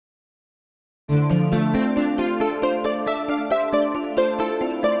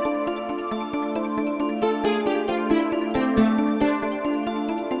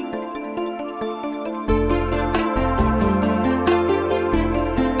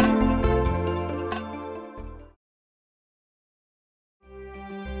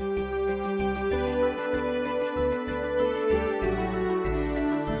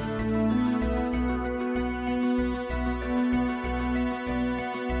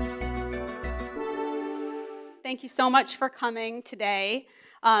Thank you so much for coming today.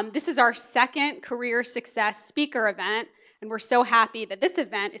 This is our second Career Success Speaker event, and we're so happy that this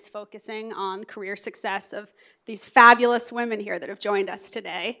event is focusing on career success of these fabulous women here that have joined us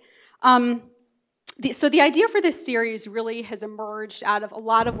today. So the idea for this series really has emerged out of a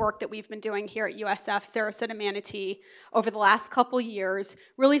lot of work that we've been doing here at USF, Sarasota, Manatee over the last couple years,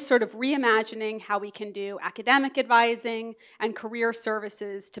 really sort of reimagining how we can do academic advising and career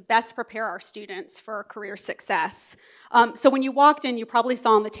services to best prepare our students for career success. So when you walked in, you probably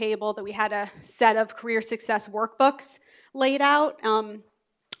saw on the table that we had a set of career success workbooks laid out.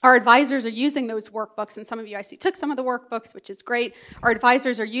 Our advisors are using those workbooks, and some of you I see took some of the workbooks, which is great. Our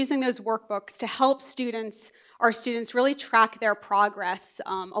advisors are using those workbooks to help our students really track their progress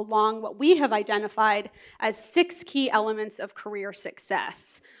along what we have identified as 6 key elements of career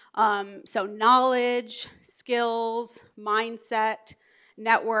success. So knowledge, skills, mindset,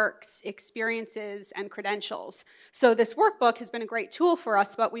 networks, experiences, and credentials. So this workbook has been a great tool for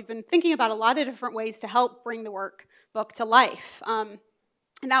us, but we've been thinking about a lot of different ways to help bring the workbook to life.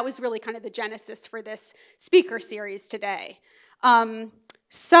 And that was really kind of the genesis for this speaker series today.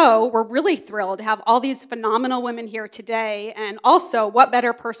 So we're really thrilled to have all these phenomenal women here today, and also what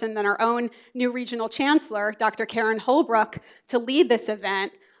better person than our own new regional chancellor, Dr. Karen Holbrook, to lead this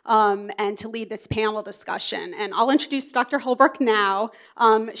event and to lead this panel discussion. And I'll introduce Dr. Holbrook now.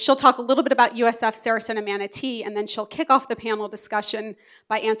 She'll talk a little bit about USF Sarasota Manatee, and then she'll kick off the panel discussion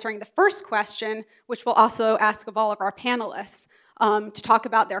by answering the first question, which we'll also ask of all of our panelists. To talk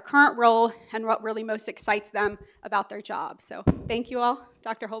about their current role and what really most excites them about their job. So thank you all.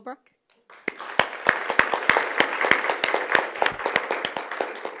 Dr. Holbrook.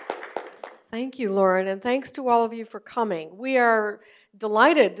 Thank you, Lauren, and thanks to all of you for coming. We are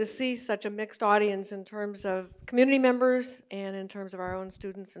delighted to see such a mixed audience in terms of community members and in terms of our own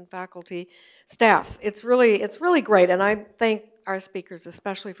students and faculty, staff. It's really great, and I thank our speakers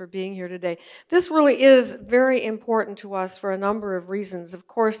especially for being here today. This really is very important to us for a number of reasons. Of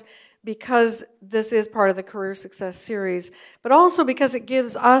course, because this is part of the Career Success Series, but also because it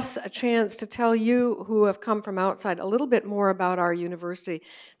gives us a chance to tell you who have come from outside a little bit more about our university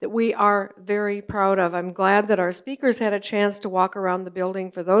that we are very proud of. I'm glad that our speakers had a chance to walk around the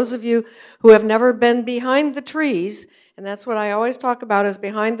building. For those of you who have never been behind the trees, and that's what I always talk about, is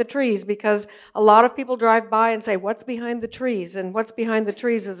behind the trees, because a lot of people drive by and say, what's behind the trees? And what's behind the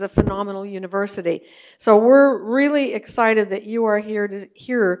trees is a phenomenal university. So we're really excited that you are here to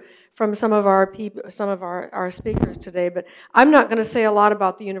hear from some of our speakers today, but I'm not going to say a lot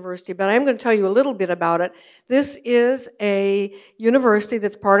about the university, but I'm going to tell you a little bit about it. This is a university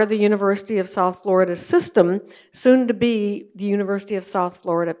that's part of the University of South Florida system, soon to be the University of South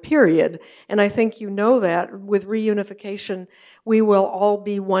Florida, period. And I think you know that with reunification, we will all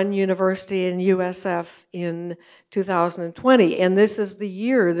be one university in USF in 2020. And this is the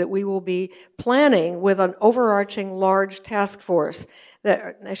year that we will be planning with an overarching large task force.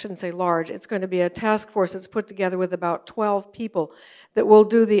 I shouldn't say large, it's going to be a task force that's put together with about 12 people that will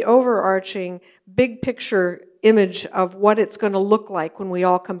do the overarching big picture image of what it's going to look like when we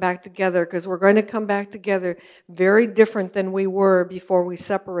all come back together, because we're going to come back together very different than we were before we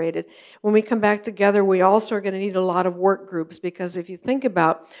separated. When we come back together, we also are going to need a lot of work groups, because if you think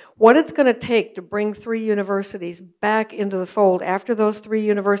about what it's going to take to bring 3 universities back into the fold after those 3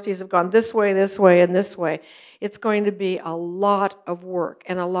 universities have gone this way, and this way, it's going to be a lot of work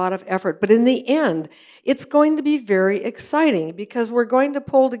and a lot of effort. But in the end, it's going to be very exciting, because we're going to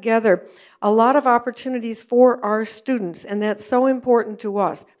pull together a lot of opportunities for our students, and that's so important to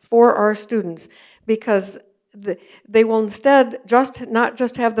us, for our students, because they will instead not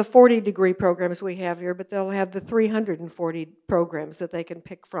just have the 40-degree programs we have here, but they'll have the 340 programs that they can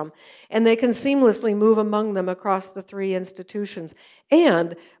pick from. And they can seamlessly move among them across the 3 institutions.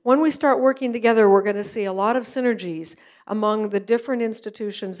 And when we start working together, we're going to see a lot of synergies among the different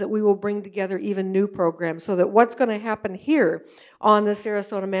institutions that we will bring together even new programs, so that what's going to happen here on the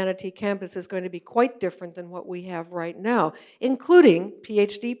Sarasota Manatee campus is going to be quite different than what we have right now, including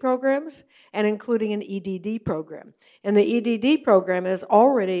PhD programs and including an EDD program. And the EDD program is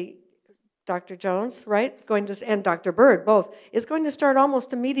already Dr. Jones, right? And Dr. Bird, both, is going to start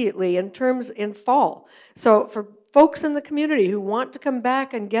almost immediately in fall. So for folks in the community who want to come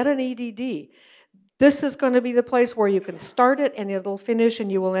back and get an EDD, this is going to be the place where you can start it and it'll finish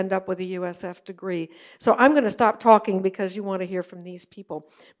and you will end up with a USF degree. So I'm going to stop talking because you want to hear from these people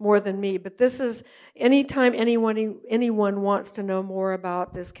more than me. But this is, anytime anyone wants to know more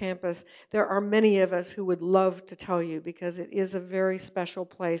about this campus, there are many of us who would love to tell you, because it is a very special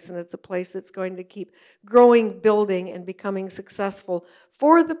place, and it's a place that's going to keep growing, building, and becoming successful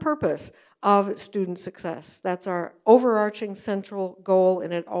for the purpose of student success. That's our overarching central goal,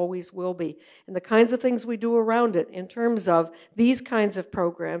 and it always will be. And the kinds of things we do around it in terms of these kinds of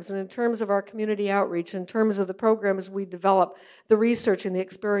programs, and in terms of our community outreach, in terms of the programs we develop, the research and the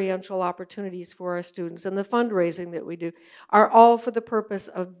experiential opportunities for our students, and the fundraising that we do, are all for the purpose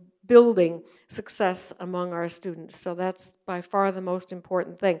of building success among our students. So that's by far the most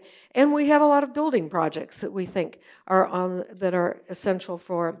important thing. And we have a lot of building projects that we think that are essential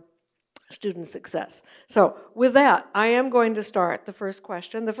for student success. So with that, I am going to start the first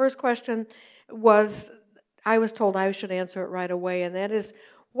question. The first question was, I was told I should answer it right away, and that is,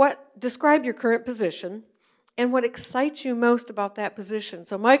 describe your current position and what excites you most about that position.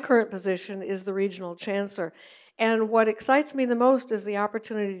 So my current position is the regional chancellor, and what excites me the most is the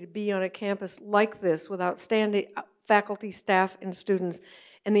opportunity to be on a campus like this with outstanding faculty, staff, and students,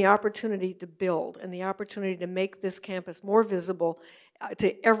 and the opportunity to build, and the opportunity to make this campus more visible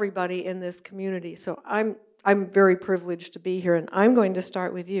to everybody in this community. So I'm very privileged to be here, and I'm going to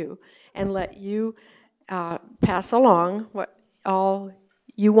start with you and let you pass along what all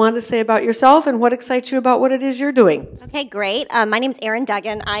you want to say about yourself and what excites you about what it is you're doing. Okay, great. My name's Erin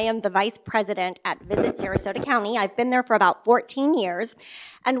Duggan. I am the vice president at Visit Sarasota County. I've been there for about 14 years,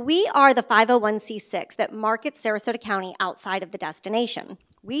 and we are the 501c6 that markets Sarasota County outside of the destination.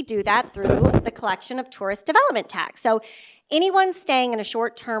 We do that through the collection of tourist development tax. So anyone staying in a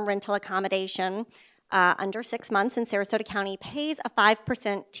short-term rental accommodation under 6 months in Sarasota County pays a 5%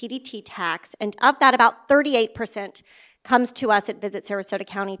 TDT tax, and of that, about 38% comes to us at Visit Sarasota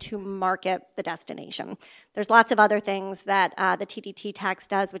County to market the destination. There's lots of other things that the TDT tax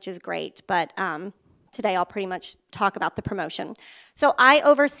does, which is great, but today I'll pretty much talk about the promotion. So I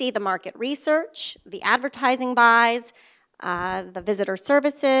oversee the market research, the advertising buys, the visitor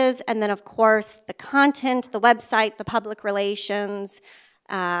services, and then of course the content, the website, the public relations.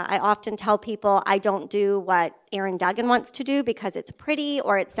 I often tell people I don't do what Erin Duggan wants to do because it's pretty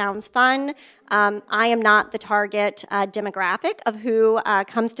or it sounds fun. I am not the target demographic of who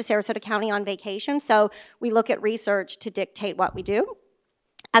comes to Sarasota County on vacation, so we look at research to dictate what we do.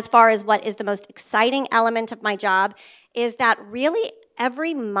 As far as what is the most exciting element of my job is that really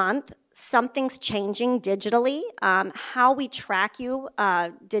every month something's changing digitally. How we track you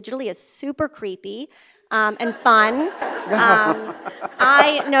digitally is super creepy and fun.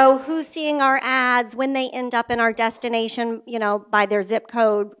 I know who's seeing our ads, when they end up in our destination, by their zip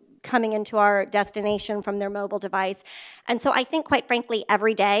code coming into our destination from their mobile device. And so I think, quite frankly,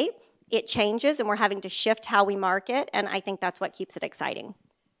 every day it changes and we're having to shift how we market, and I think that's what keeps it exciting.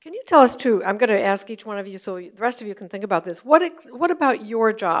 Can you tell us, too, I'm going to ask each one of you so the rest of you can think about this. What about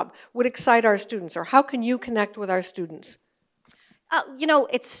your job would excite our students, or how can you connect with our students?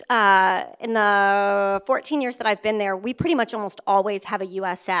 It's in the 14 years that I've been there, we pretty much almost always have a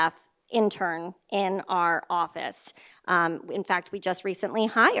USF intern in our office. In fact, we just recently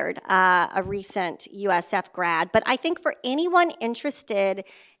hired a recent USF grad. But I think for anyone interested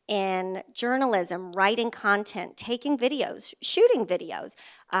in journalism, writing content, taking videos, shooting videos,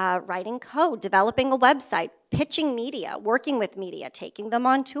 writing code, developing a website, pitching media, working with media, taking them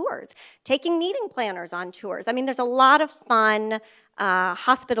on tours, taking meeting planners on tours. I mean, there's a lot of fun,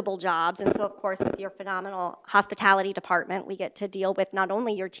 hospitable jobs. And so, of course, with your phenomenal hospitality department, we get to deal with not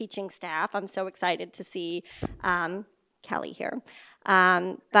only your teaching staff. I'm so excited to see Kelly here.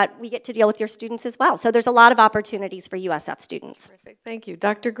 But we get to deal with your students as well. So there's a lot of opportunities for USF students. Perfect. Thank you.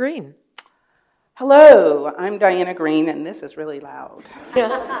 Dr. Green. Hello, I'm Diana Green, and this is really loud.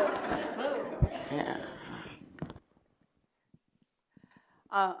 Yeah.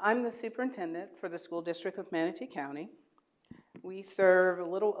 I'm the superintendent for the School District of Manatee County. We serve a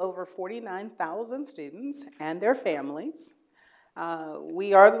little over 49,000 students and their families.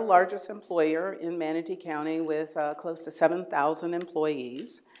 We are the largest employer in Manatee County with close to 7,000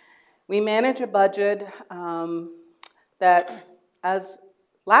 employees. We manage a budget that, as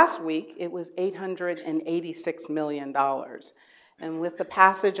last week, it was $886 million. And with the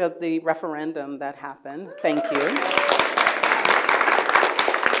passage of the referendum that happened, thank you.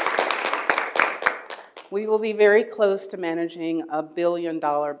 We will be very close to managing a $1 billion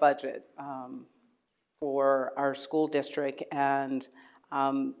budget for our school district, and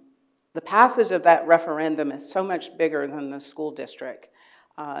the passage of that referendum is so much bigger than the school district.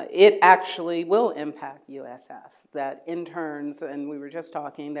 It actually will impact USF, that interns, and we were just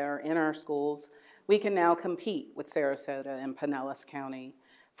talking, they're in our schools. We can now compete with Sarasota and Pinellas County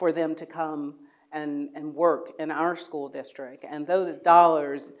for them to come and work in our school district, and those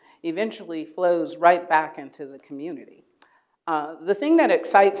dollars eventually flows right back into the community. The thing that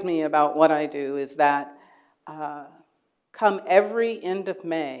excites me about what I do is that come every end of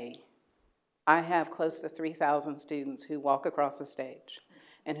May, I have close to 3,000 students who walk across the stage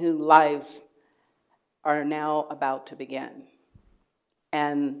and whose lives are now about to begin.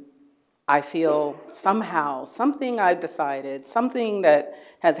 And I feel somehow, something I've decided, something that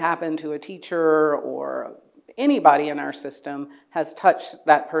has happened to a teacher or anybody in our system has touched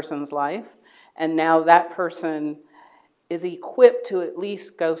that person's life, and now that person is equipped to at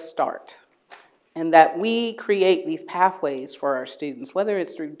least go start. And that we create these pathways for our students, whether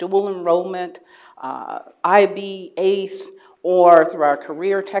it's through dual enrollment, IB, ACE, or through our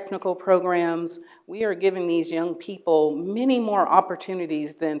career technical programs. We are giving these young people many more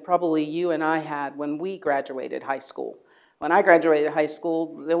opportunities than probably you and I had when we graduated high school. When I graduated high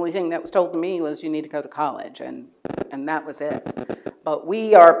school, the only thing that was told to me was you need to go to college, and that was it. But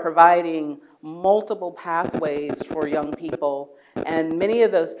we are providing multiple pathways for young people, and many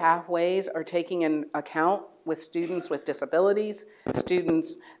of those pathways are taking in account with students with disabilities,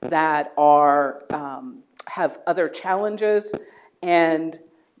 students that are have other challenges, and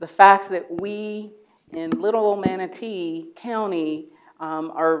the fact that we in little old Manatee County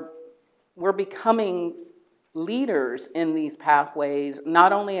we're becoming leaders in these pathways,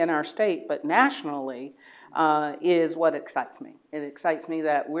 not only in our state but nationally, is what excites me. It excites me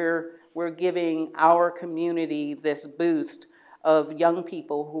that we're giving our community this boost of young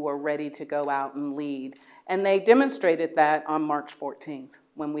people who are ready to go out and lead. And they demonstrated that on March 14th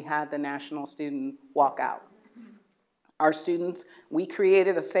when we had the National Student Walkout. Our students, we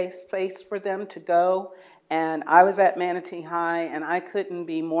created a safe space for them to go, and I was at Manatee High, and I couldn't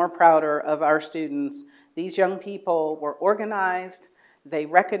be more prouder of our students. These young people were organized, they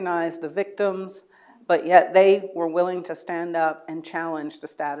recognized the victims, but yet they were willing to stand up and challenge the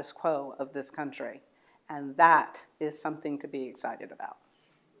status quo of this country. And that is something to be excited about.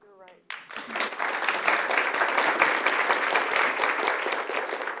 You're right.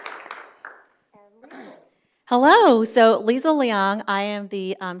 Hello, so Lisa Liang. I am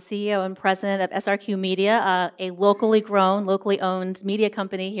the CEO and president of SRQ Media, a locally grown, locally owned media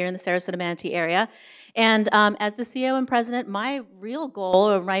company here in the Sarasota Manatee area. And as the CEO and president, my real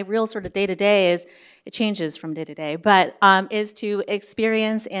goal, or my real sort of day-to-day is, it changes from day to day, but is to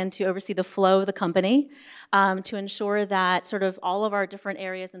experience and to oversee the flow of the company, to ensure that sort of all of our different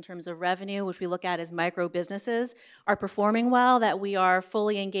areas in terms of revenue, which we look at as micro businesses, are performing well, that we are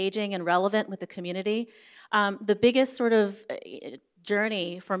fully engaging and relevant with the community. The biggest sort of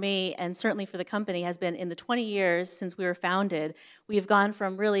journey for me, and certainly for the company, has been in the 20 years since we were founded. We've gone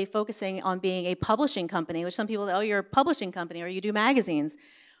from really focusing on being a publishing company, which some people say, oh, you're a publishing company or you do magazines.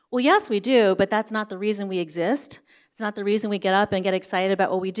 Well, yes, we do, but that's not the reason we exist. It's not the reason we get up and get excited about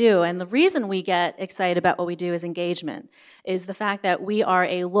what we do. And the reason we get excited about what we do is engagement, is the fact that we are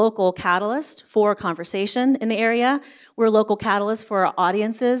a local catalyst for conversation in the area. We're a local catalyst for our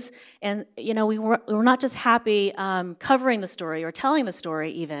audiences. And, you know, we're not just happy covering the story or telling the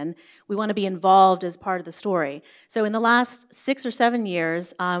story even. We want to be involved as part of the story. So in the last 6 or 7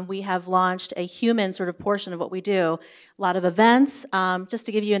 years, we have launched a human sort of portion of what we do. A lot of events. Just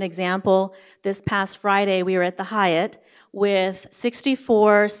to give you an example, this past Friday we were at the Hyatt with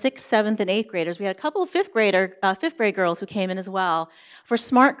 64 6th, 7th, and 8th graders. We had a couple of fifth grade girls who came in as well for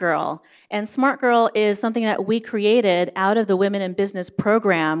Smart Girl. And Smart Girl is something that we created out of the Women in Business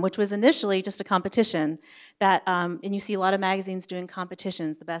program, which was initially just a competition. That and you see a lot of magazines doing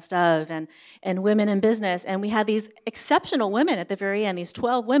competitions, the best of, and Women in Business. And we had these exceptional women at the very end, these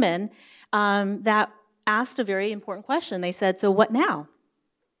 12 women that asked a very important question. They said, so what now?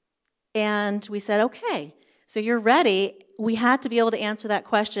 And we said, okay. So you're ready. We had to be able to answer that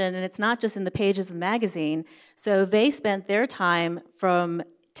question, and it's not just in the pages of the magazine. So they spent their time from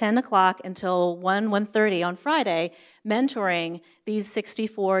 10 o'clock until 1:30 on Friday mentoring these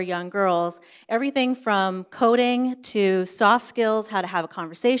 64 young girls, everything from coding to soft skills, how to have a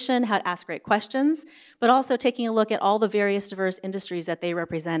conversation, how to ask great questions, but also taking a look at all the various diverse industries that they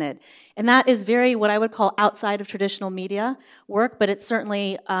represented. And that is very what I would call outside of traditional media work, but it's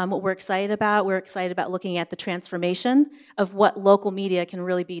certainly what we're excited about. We're excited about looking at the transformation of what local media can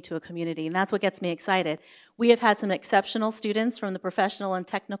really be to a community, and that's what gets me excited. We have had some exceptional students from the professional and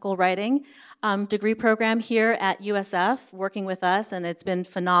technical writing degree program here at USF working with us, and it's been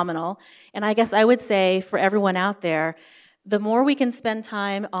phenomenal. And I guess I would say for everyone out there, the more we can spend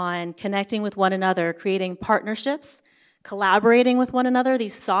time on connecting with one another, creating partnerships, collaborating with one another,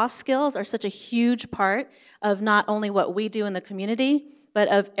 these soft skills are such a huge part of not only what we do in the community, but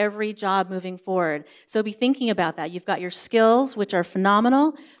of every job moving forward. So be thinking about that. You've got your skills, which are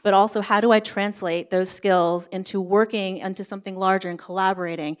phenomenal, but also how do I translate those skills into working into something larger and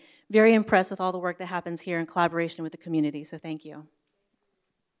collaborating? Very impressed with all the work that happens here in collaboration with the community, so thank you.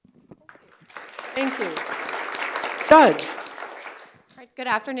 Thank you. Judge. All right, good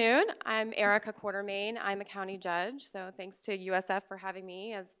afternoon. I'm Erica Quartermain. I'm a county judge, so thanks to USF for having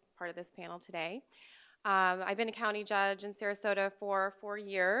me as part of this panel today. I've been a county judge in Sarasota for 4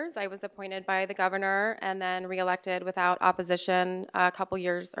 years. I was appointed by the governor and then reelected without opposition a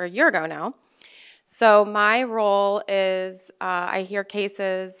year ago now. So my role is I hear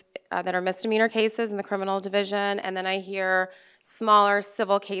cases that are misdemeanor cases in the criminal division, and then I hear smaller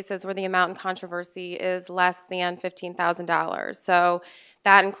civil cases where the amount in controversy is less than $15,000. So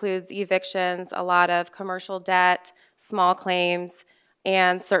that includes evictions, a lot of commercial debt, small claims,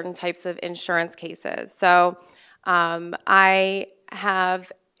 and certain types of insurance cases. So I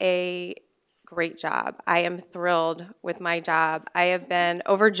have a great job. I am thrilled with my job. I have been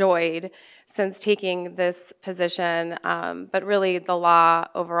overjoyed since taking this position, but really the law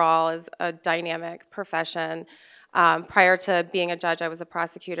overall is a dynamic profession. Prior to being a judge, I was a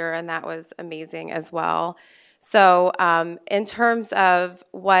prosecutor, and that was amazing as well. So in terms of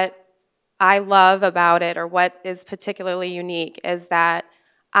what I love about it, or what is particularly unique, is that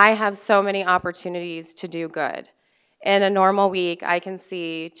I have so many opportunities to do good. In a normal week, I can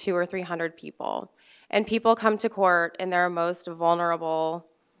see 200 or 300 people. And people come to court in their most vulnerable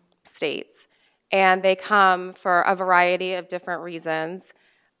states. And they come for a variety of different reasons.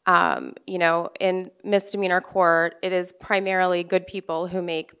 You know, in misdemeanor court, it is primarily good people who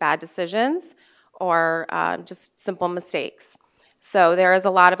make bad decisions or just simple mistakes. So there is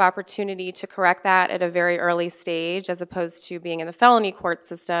a lot of opportunity to correct that at a very early stage, as opposed to being in the felony court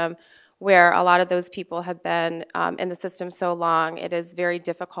system, where a lot of those people have been in the system so long, it is very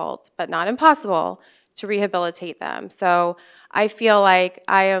difficult, but not impossible, to rehabilitate them. So I feel like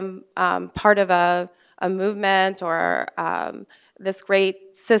I am part of a movement or this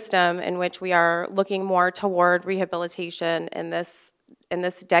great system in which we are looking more toward rehabilitation in this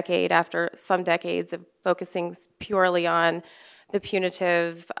decade, after some decades of focusing purely on the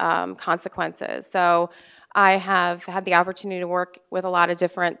punitive consequences. So I have had the opportunity to work with a lot of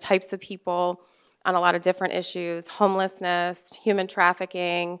different types of people on a lot of different issues: homelessness, human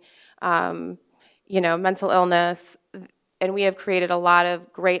trafficking, mental illness, and we have created a lot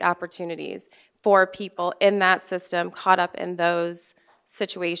of great opportunities for people in that system caught up in those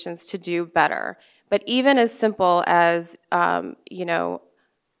situations to do better. But even as simple as, a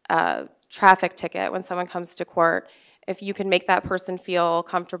traffic ticket when someone comes to court, if you can make that person feel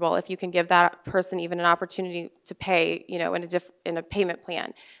comfortable, if you can give that person even an opportunity to pay, in a payment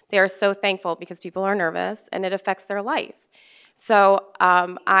plan, they are so thankful, because people are nervous and it affects their life. So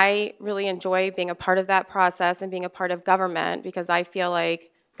I really enjoy being a part of that process and being a part of government, because I feel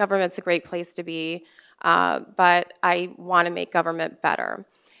like government's a great place to be, but I want to make government better.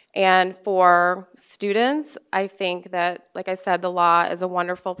 And for students, I think that, like I said, the law is a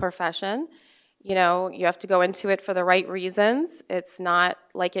wonderful profession. You have to go into it for the right reasons. It's not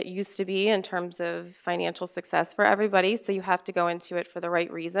like it used to be in terms of financial success for everybody, so you have to go into it for the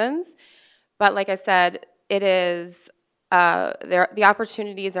right reasons. But like I said, it is, the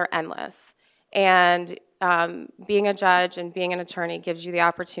opportunities are endless. And being a judge and being an attorney gives you the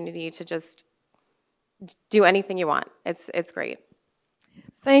opportunity to just do anything you want. It's great.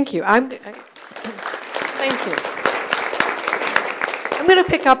 Thank you. Thank you. I'm going to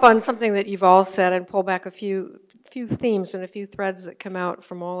pick up on something that you've all said and pull back a few themes and a few threads that come out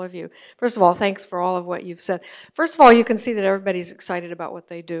from all of you. First of all, thanks for all of what you've said. First of all, you can see that everybody's excited about what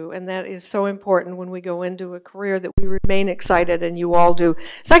they do, and that is so important when we go into a career, that we remain excited, and you all do.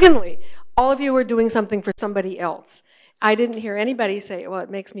 Secondly, all of you are doing something for somebody else. I didn't hear anybody say, well,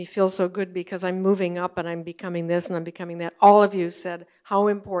 it makes me feel so good because I'm moving up and I'm becoming this and I'm becoming that. All of you said how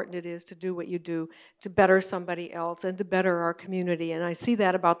important it is to do what you do to better somebody else and to better our community. And I see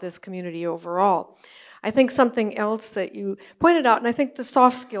that about this community overall. I think something else that you pointed out, and I think the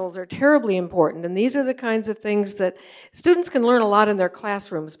soft skills are terribly important, and these are the kinds of things that students can learn a lot in their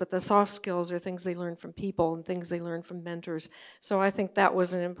classrooms, but the soft skills are things they learn from people and things they learn from mentors. So I think that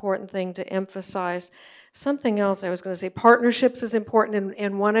was an important thing to emphasize. Something else I was going to say, partnerships is important,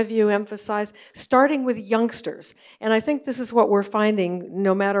 and one of you emphasized starting with youngsters. And I think this is what we're finding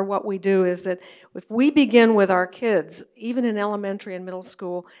no matter what we do, is that if we begin with our kids, even in elementary and middle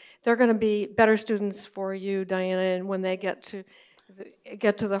school, they're going to be better students for you, Diana, and when they get to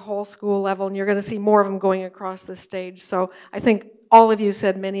the whole school level, and you're going to see more of them going across the stage. So I think all of you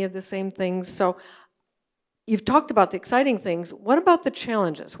said many of the same things. So you've talked about the exciting things. What about the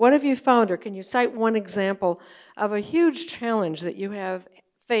challenges? What have you found, or can you cite one example of a huge challenge that you have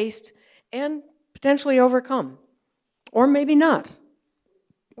faced and potentially overcome? Or maybe not.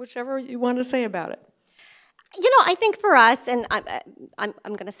 Whichever you want to say about it. You know, I think for us, and I'm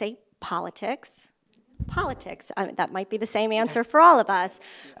going to say politics. Politics. That might be the same answer for all of us.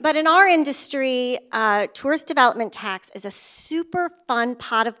 But in our industry, tourist development tax is a super fun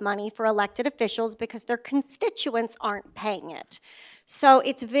pot of money for elected officials because their constituents aren't paying it. So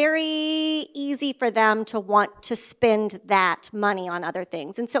it's very easy for them to want to spend that money on other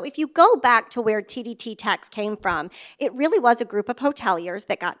things. And so if you go back to where TDT tax came from, it really was a group of hoteliers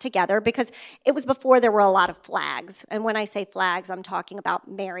that got together because it was before there were a lot of flags. And when I say flags, I'm talking about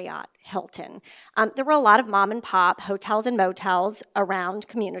Marriott, Hilton. There were a lot of mom and pop hotels and motels around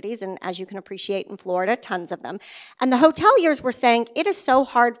communities, and as you can appreciate in Florida, tons of them. And the hoteliers were saying, it is so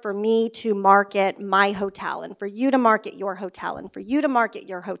hard for me to market my hotel, and for you to market your hotel, and for you to market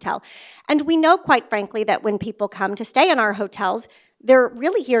your hotel. And we know, quite frankly, that when people come to stay in our hotels, they're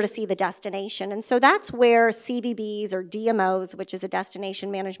really here to see the destination. And so that's where CVBs or DMOs, which is a destination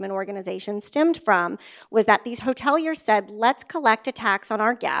management organization, stemmed from, was that these hoteliers said, let's collect a tax on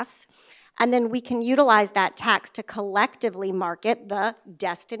our guests, and then we can utilize that tax to collectively market the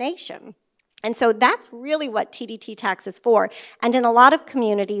destination. And so that's really what TDT tax is for. And in a lot of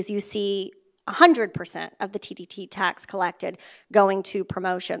communities, you see 100% of the TDT tax collected going to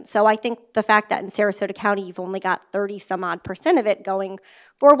promotion. So I think the fact that in Sarasota County you've only got 30-some-odd% of it going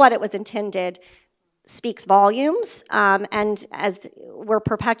for what it was intended speaks volumes. And as we're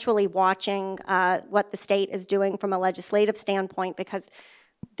perpetually watching what the state is doing from a legislative standpoint, because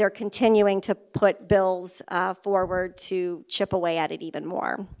they're continuing to put bills forward to chip away at it even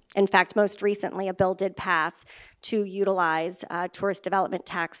more. In fact, most recently, a bill did pass to utilize tourist development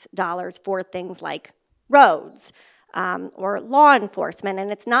tax dollars for things like roads or law enforcement.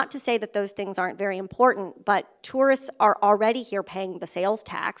 And it's not to say that those things aren't very important, but tourists are already here paying the sales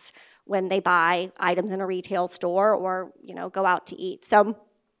tax when they buy items in a retail store or, you know, go out to eat. So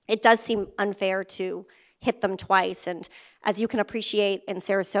it does seem unfair to hit them twice. And as you can appreciate, in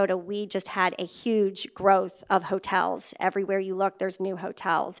Sarasota, we just had a huge growth of hotels. Everywhere you look, there's new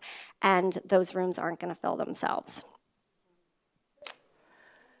hotels, and those rooms aren't going to fill themselves.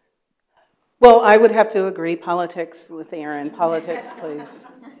 Well, I would have to agree, politics with Aaron. Politics plays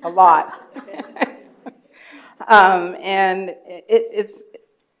a lot.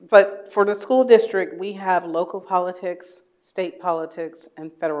 But for the school district, we have local politics, state politics,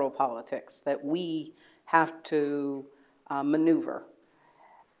 and federal politics that we have to maneuver.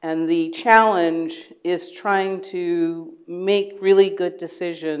 And the challenge is trying to make really good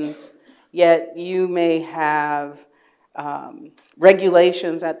decisions, yet you may have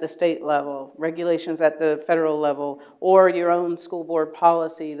regulations at the state level, regulations at the federal level, or your own school board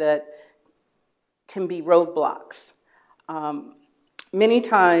policy that can be roadblocks. Many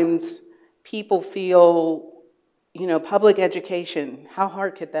times people feel, you know, public education, how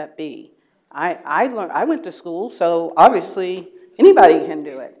hard could that be? I went to school, so obviously anybody can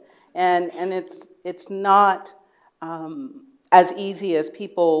do it. And it's not as easy as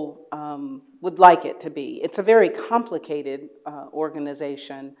people would like it to be. It's a very complicated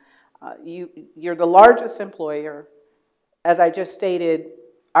organization. You're the largest employer. As I just stated,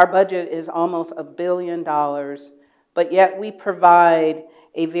 our budget is almost $1 billion, but yet we provide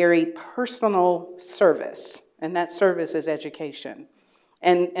a very personal service, and that service is education.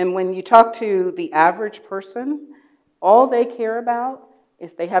 And when you talk to the average person, all they care about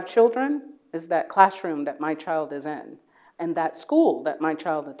is they have children, is that classroom that my child is in, and that school that my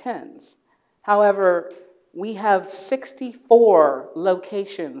child attends. However, we have 64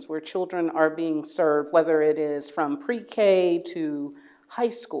 locations where children are being served, whether it is from pre-K to high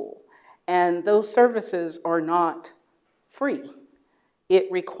school. And those services are not free.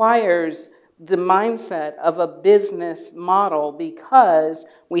 It requires the mindset of a business model because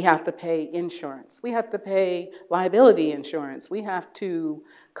we have to pay insurance. We have to pay liability insurance. We have to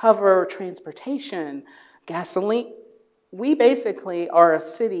cover transportation, gasoline. We basically are a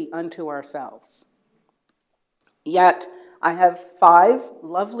city unto ourselves. Yet I have 5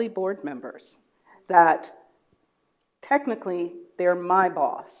 lovely board members that technically they're my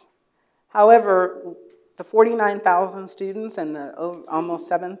boss. However, the 49,000 students and the almost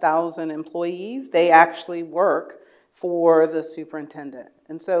 7,000 employees, they actually work for the superintendent.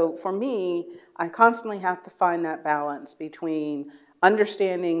 And so for me, I constantly have to find that balance between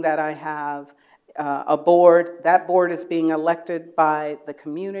understanding that I have a board, that board is being elected by the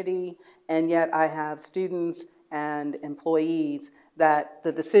community, and yet I have students and employees that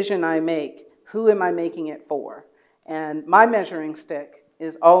the decision I make, who am I making it for? And my measuring stick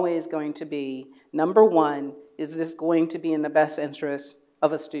is always going to be, number 1, is this going to be in the best interest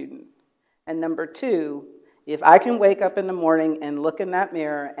of a student? And number 2, if I can wake up in the morning and look in that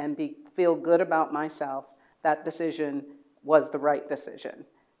mirror and feel good about myself, that decision was the right decision.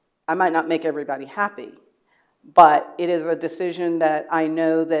 I might not make everybody happy, but it is a decision that I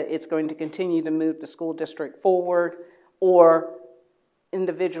know that it's going to continue to move the school district forward or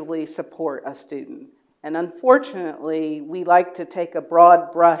individually support a student. And unfortunately, we like to take a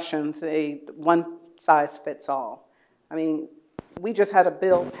broad brush and say one size fits all. I mean, we just had a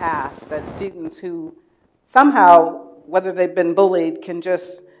bill passed that students who somehow, whether they've been bullied, can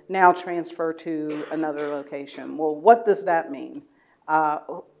just now transfer to another location. Well, what does that mean?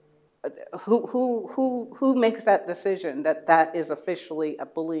 Who makes that decision that that is officially a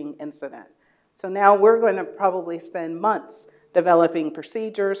bullying incident? So now we're going to probably spend months developing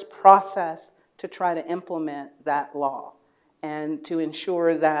procedures, process, to try to implement that law and to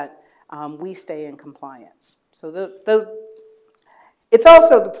ensure that we stay in compliance. So it's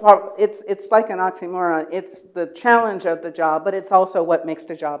also it's like an oxymoron. It's the challenge of the job, but it's also what makes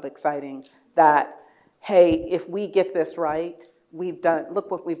the job exciting. That hey, if we get this right, look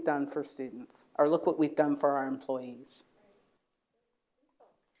what we've done for students, or look what we've done for our employees.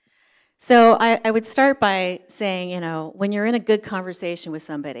 So I would start by saying, you know, when you're in a good conversation with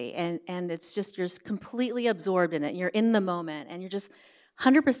somebody and it's just, you're completely absorbed in it, you're in the moment, and you're just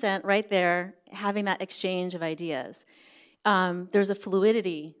 100% right there having that exchange of ideas. There's a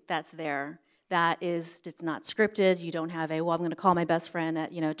fluidity that's there that it's not scripted. You don't have well, I'm going to call my best friend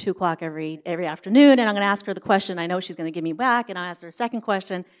at, 2 o'clock every afternoon, and I'm going to ask her the question I know she's going to give me back, and I'll ask her a second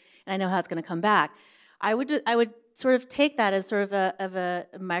question, and I know how it's going to come back. I would sort of take that as sort of a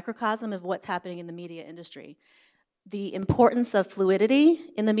microcosm of what's happening in the media industry. The importance of fluidity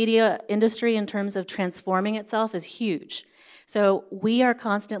in the media industry in terms of transforming itself is huge. So we are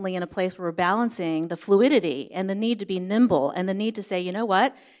constantly in a place where we're balancing the fluidity and the need to be nimble and the need to say, you know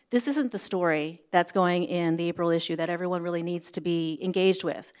what, this isn't the story that's going in the April issue that everyone really needs to be engaged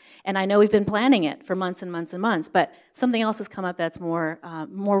with. And I know we've been planning it for months and months and months, but something else has come up that's more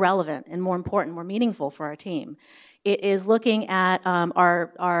relevant and more important, more meaningful for our team. It is looking at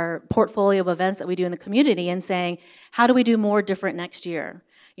our portfolio of events that we do in the community and saying, how do we do more different next year?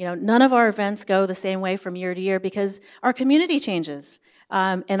 None of our events go the same way from year to year because our community changes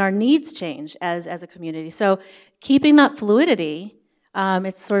and our needs change as a community. So keeping that fluidity,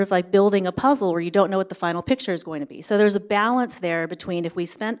 it's sort of like building a puzzle where you don't know what the final picture is going to be. So there's a balance there between if we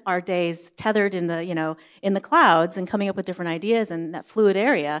spent our days tethered in the clouds and coming up with different ideas in that fluid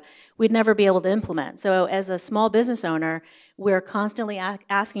area, we'd never be able to implement. So as a small business owner, we're constantly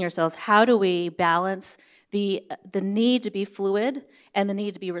asking ourselves, how do we balance the need to be fluid and the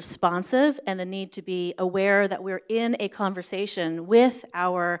need to be responsive and the need to be aware that we're in a conversation with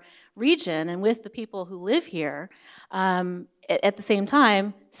our region and with the people who live here. At the same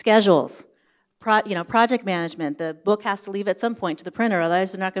time, schedules, project management. The book has to leave at some point to the printer,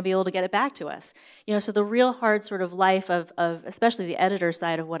 otherwise they're not going to be able to get it back to us. So the real hard sort of life of especially the editor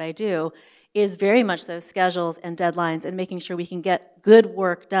side of what I do is very much so schedules and deadlines and making sure we can get good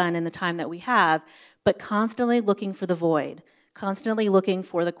work done in the time that we have, but constantly looking for the void, constantly looking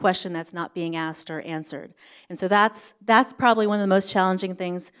for the question that's not being asked or answered. And so that's probably one of the most challenging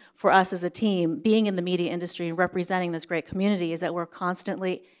things for us as a team, being in the media industry and representing this great community, is that we're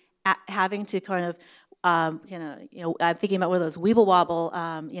constantly having to kind of, I'm thinking about one of those Weeble Wobble,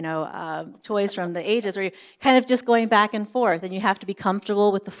 toys from the ages where you're kind of just going back and forth, and you have to be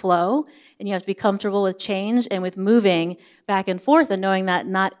comfortable with the flow, and you have to be comfortable with change and with moving back and forth and knowing that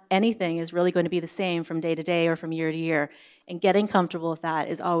not anything is really going to be the same from day to day or from year to year. And getting comfortable with that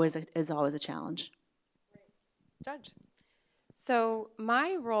is always a challenge. Judge. So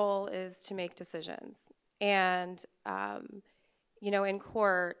my role is to make decisions. And, in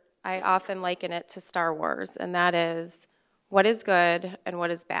court, I often liken it to Star Wars, and that is what is good and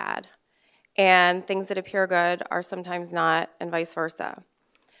what is bad. And things that appear good are sometimes not, and vice versa.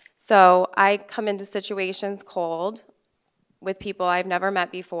 So I come into situations cold with people I've never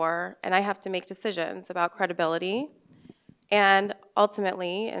met before, and I have to make decisions about credibility and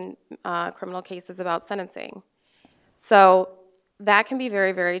ultimately, in criminal cases, about sentencing. So that can be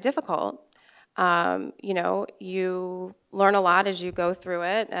very, very difficult. You learn a lot as you go through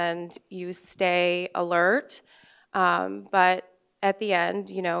it, and you stay alert. But at the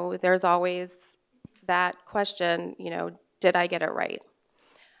end, there's always that question, did I get it right?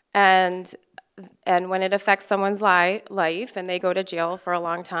 And when it affects someone's life and they go to jail for a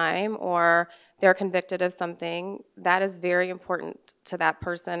long time or they're convicted of something, that is very important to that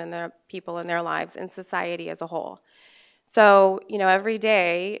person and the people in their lives and society as a whole. So, every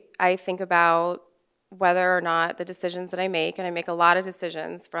day I think about whether or not the decisions that I make, and I make a lot of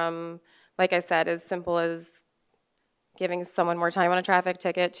decisions from, like I said, as simple as giving someone more time on a traffic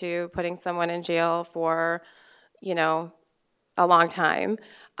ticket to putting someone in jail for, a long time,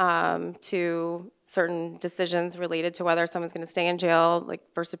 to certain decisions related to whether someone's going to stay in jail, like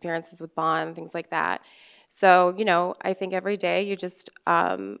first appearances with bond, things like that. So, I think every day you just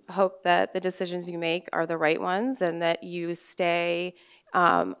hope that the decisions you make are the right ones and that you stay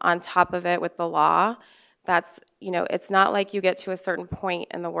on top of it with the law. That's, it's not like you get to a certain point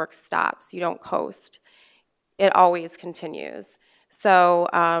and the work stops. You don't coast. It always continues. So,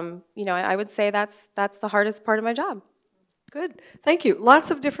 I would say that's the hardest part of my job. Good, thank you.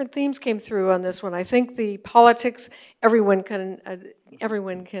 Lots of different themes came through on this one. I think the politics, everyone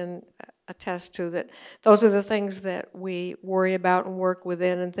can attest to that. Those are the things that we worry about and work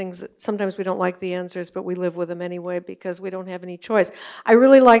within, and things that sometimes we don't like the answers, but we live with them anyway because we don't have any choice. I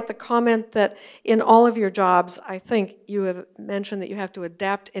really like the comment that in all of your jobs, I think you have mentioned that you have to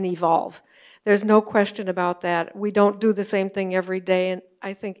adapt and evolve. There's no question about that. We don't do the same thing every day, and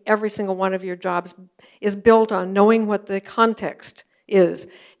I think every single one of your jobs is built on knowing what the context is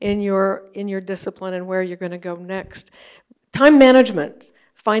in your discipline and where you're going to go next. Time management,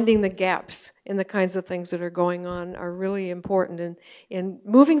 finding the gaps in the kinds of things that are going on are really important in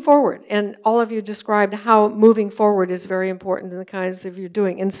moving forward. And all of you described how moving forward is very important in the kinds of you're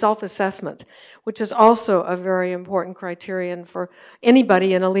doing. In self-assessment, which is also a very important criterion for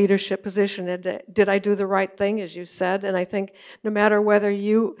anybody in a leadership position. Did I do the right thing, as you said? And I think no matter whether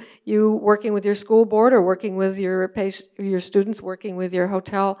you working with your school board or working with your students, working with your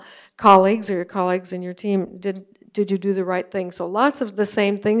hotel colleagues or your colleagues in your team, did you do the right thing? So lots of the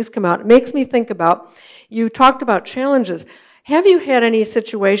same things come out. It makes me think about, you talked about challenges. Have you had any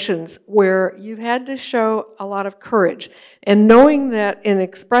situations where you've had to show a lot of courage, and knowing that in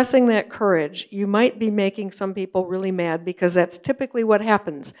expressing that courage, you might be making some people really mad because that's typically what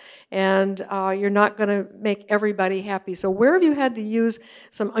happens, and you're not going to make everybody happy. So where have you had to use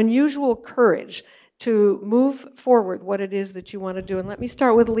some unusual courage to move forward what it is that you want to do? And let me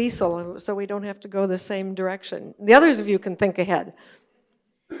start with Lisa so we don't have to go the same direction. The others of you can think ahead.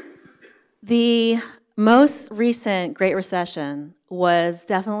 The most recent Great Recession was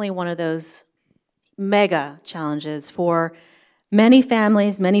definitely one of those mega challenges for many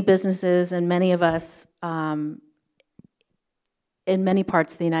families, many businesses, and many of us in many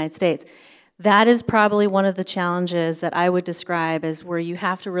parts of the United States. That is probably one of the challenges that I would describe as where you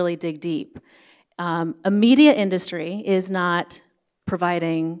have to really dig deep. A media industry is not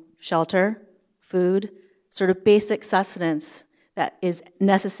providing shelter, food, sort of basic sustenance that is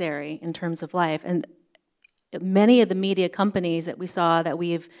necessary in terms of life. And many of the media companies that we saw that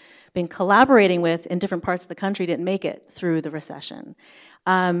we've been collaborating with in different parts of the country didn't make it through the recession.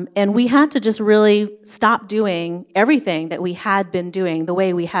 And we had to just really stop doing everything that we had been doing the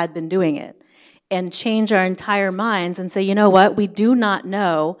way we had been doing it and change our entire minds and say, you know what, we do not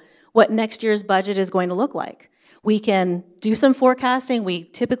know what next year's budget is going to look like. We can do some forecasting. We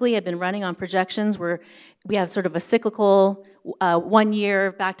typically have been running on projections where we have sort of a cyclical 1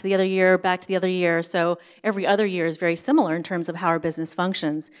 year, back to the other year, back to the other year. So every other year is very similar in terms of how our business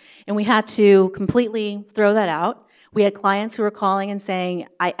functions. And we had to completely throw that out. We had clients who were calling and saying,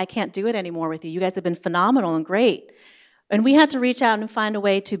 I can't do it anymore with you. You guys have been phenomenal and great. And we had to reach out and find a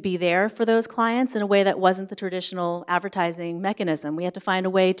way to be there for those clients in a way that wasn't the traditional advertising mechanism. We had to find a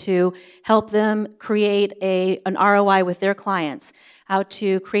way to help them create an ROI with their clients. how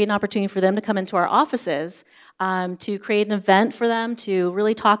to create an opportunity for them to come into our offices, to create an event for them to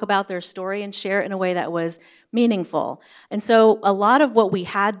really talk about their story and share it in a way that was meaningful. And so a lot of what we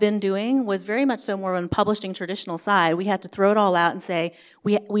had been doing was very much so more on the publishing traditional side. We had to throw it all out and say,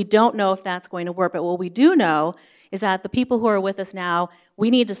 we don't know if that's going to work, but what we do know is that the people who are with us now,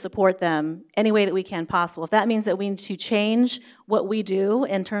 we need to support them any way that we can possible. If that means that we need to change what we do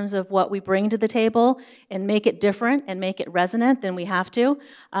in terms of what we bring to the table and make it different and make it resonant, then we have to.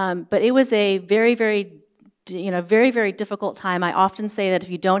 But it was a very, very difficult time. I often say that if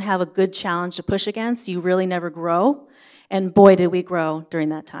you don't have a good challenge to push against, you really never grow. And boy, did we grow during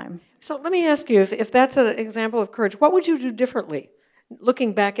that time. So let me ask you, if that's an example of courage, what would you do differently,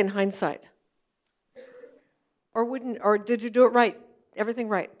 looking back in hindsight? Or did you do it right, everything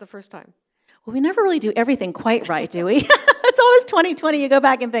right the first time? Well, we never really do everything quite right, do we? It's always 2020. You go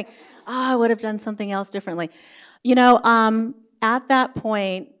back and think, I would have done something else differently. At that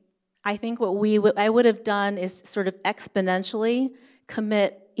point, I think what I would have done is sort of exponentially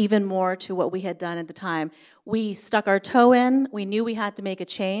commit even more to what we had done at the time. We stuck our toe in. We knew we had to make a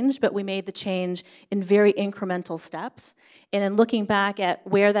change, but we made the change in very incremental steps. And in looking back at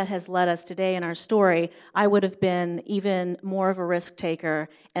where that has led us today in our story, I would have been even more of a risk taker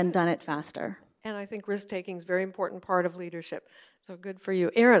and done it faster. And I think risk-taking is a very important part of leadership. So good for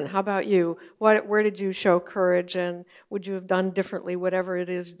you. Erin, how about you? Where did you show courage, and would you have done differently whatever it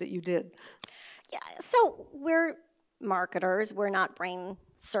is that you did? Yeah, so we're marketers. We're not brain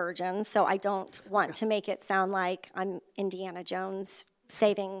surgeons, so I don't want to make it sound like I'm Indiana Jones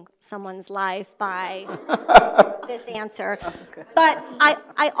saving someone's life by this answer. Okay. But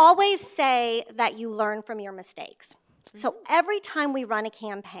I always say that you learn from your mistakes. So every time we run a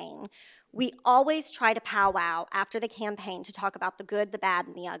campaign, we always try to powwow after the campaign to talk about the good, the bad,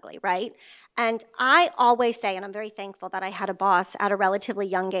 and the ugly, right? And I always say, and I'm very thankful that I had a boss at a relatively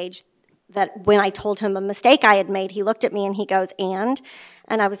young age that when I told him a mistake I had made, he looked at me and he goes, and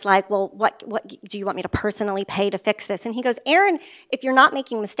I was like, well, what do you want me to personally pay to fix this? And he goes, Erin, if you're not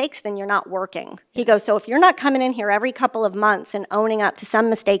making mistakes, then you're not working. He goes, so if you're not coming in here every couple of months and owning up to some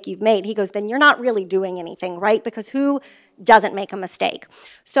mistake you've made, he goes, then you're not really doing anything, right? Because who doesn't make a mistake?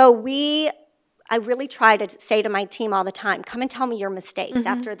 So I really try to say to my team all the time, come and tell me your mistakes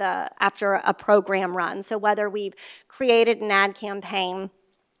after a program run. So whether we've created an ad campaign,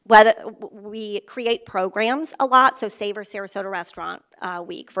 whether we create programs a lot, so Savor Sarasota Restaurant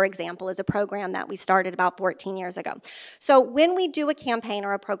Week, for example, is a program that we started about 14 years ago. So when we do a campaign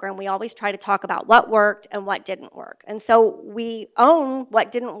or a program, we always try to talk about what worked and what didn't work. And so we own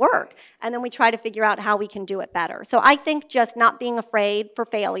what didn't work, and then we try to figure out how we can do it better. So I think just not being afraid for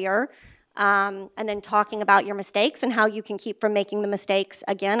failure, and then talking about your mistakes and how you can keep from making the mistakes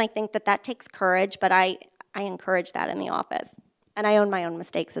again, I think that takes courage, but I encourage that in the office. And I own my own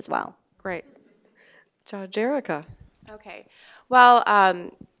mistakes as well. Great. Judge Erica. Okay. Well,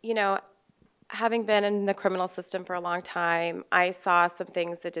 having been in the criminal system for a long time, I saw some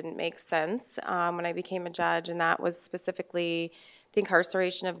things that didn't make sense when I became a judge, and that was specifically the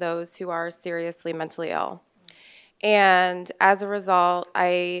incarceration of those who are seriously mentally ill. And as a result,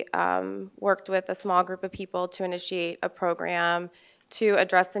 I worked with a small group of people to initiate a program to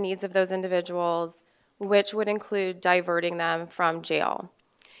address the needs of those individuals, which would include diverting them from jail.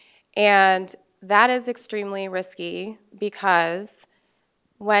 And that is extremely risky because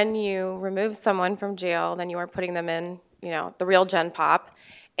when you remove someone from jail, then you are putting them in, the real Gen Pop,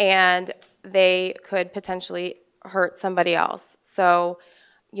 and they could potentially hurt somebody else. So,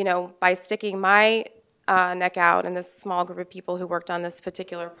 by sticking my neck out and this small group of people who worked on this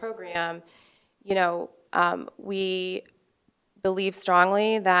particular program, we believe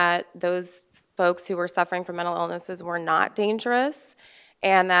strongly that those folks who were suffering from mental illnesses were not dangerous,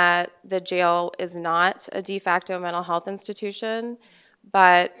 and that the jail is not a de facto mental health institution.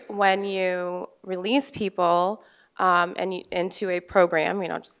 But when you release people into a program,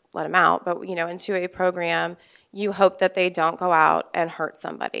 just let them out, but into a program, you hope that they don't go out and hurt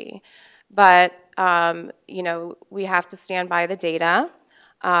somebody. But we have to stand by the data.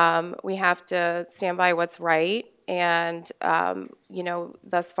 We have to stand by what's right. And,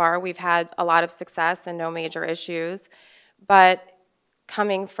 thus far we've had a lot of success and no major issues. But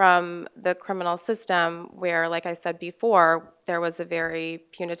coming from the criminal system where, like I said before, there was a very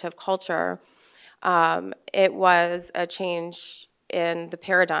punitive culture, it was a change in the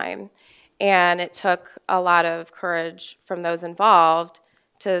paradigm. And it took a lot of courage from those involved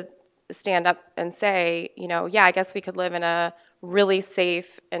to stand up and say, yeah, I guess we could live in a really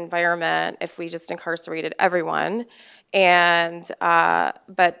safe environment if we just incarcerated everyone. And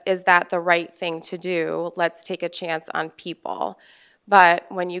but is that the right thing to do? Let's take a chance on people. But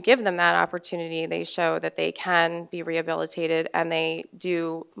when you give them that opportunity, they show that they can be rehabilitated, and they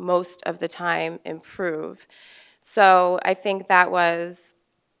do most of the time improve. So I think that was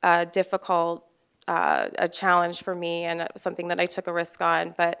a difficult, a challenge for me, and something that I took a risk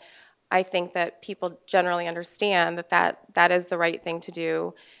on. But I think that people generally understand that that is the right thing to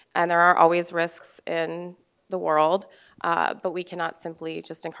do, and there are always risks in the world, but we cannot simply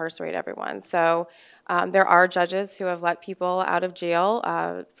just incarcerate everyone. So there are judges who have let people out of jail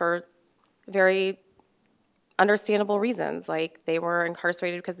for very understandable reasons, like they were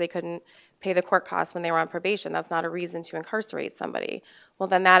incarcerated because they couldn't pay the court costs when they were on probation. That's not a reason to incarcerate somebody. Well,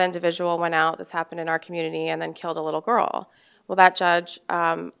 then that individual went out, this happened in our community, and then killed a little girl. Well, that judge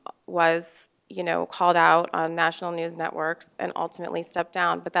was, called out on national news networks and ultimately stepped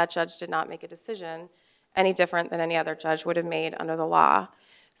down, but that judge did not make a decision any different than any other judge would have made under the law.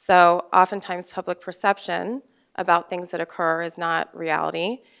 So oftentimes public perception about things that occur is not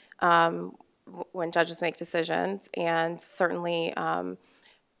reality when judges make decisions, and certainly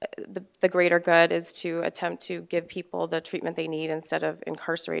the greater good is to attempt to give people the treatment they need instead of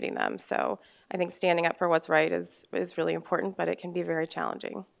incarcerating them. So I think standing up for what's right is really important, but it can be very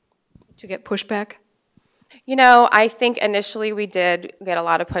challenging. Did you get pushback? I think initially we did get a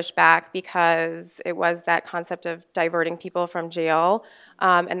lot of pushback because it was that concept of diverting people from jail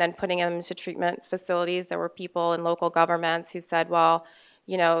and then putting them into treatment facilities. There were people in local governments who said, well,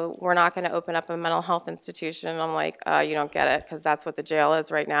 we're not going to open up a mental health institution. And I'm like, you don't get it, because that's what the jail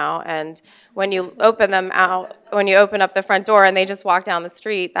is right now. And when you open them out, when you open up the front door and they just walk down the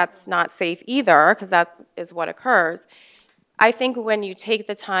street, that's not safe either, because that is what occurs. I think when you take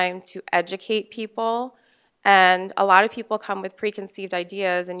the time to educate people, and a lot of people come with preconceived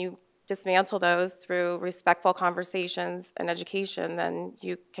ideas, and you dismantle those through respectful conversations and education, then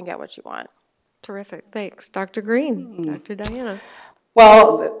you can get what you want. Terrific. Thanks. Dr. Green, Dr. Diana.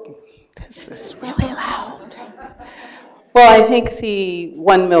 Well, this is really loud. Well, I think the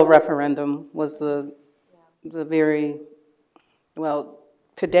 1 mil referendum was the very, well,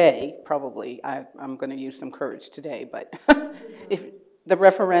 today, probably, I'm going to use some courage today, but if the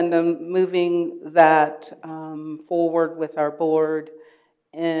referendum, moving that forward with our board,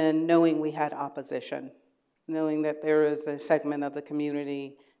 and knowing we had opposition, knowing that there is a segment of the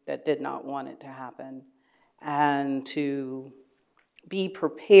community that did not want it to happen, and to be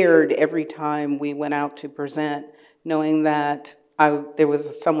prepared every time we went out to present, knowing that there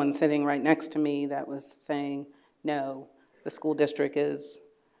was someone sitting right next to me that was saying, no, the school district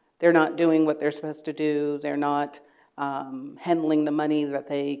they're not doing what they're supposed to do, they're not handling the money that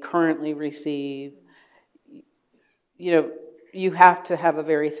they currently receive. You have to have a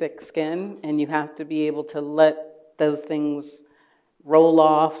very thick skin, and you have to be able to let those things roll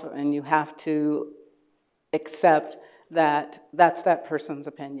off, and you have to accept that that's that person's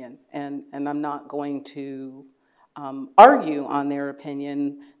opinion, and I'm not going to argue on their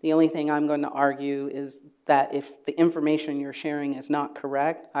opinion. The only thing I'm going to argue is that if the information you're sharing is not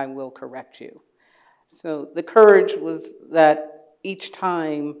correct, I will correct you. So the courage was that each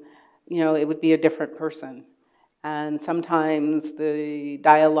time, it would be a different person. And sometimes the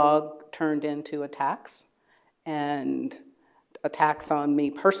dialogue turned into attacks, and attacks on me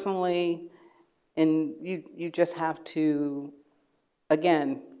personally. And you just have to,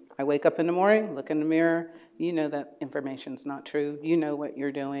 again, I wake up in the morning, look in the mirror, you know that information's not true, you know what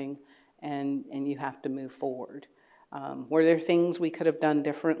you're doing, and you have to move forward. Were there things we could have done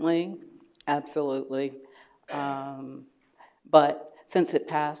differently? Absolutely. But since it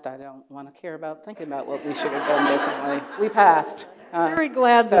passed, I don't want to care about thinking about what we should have done differently. We passed. Very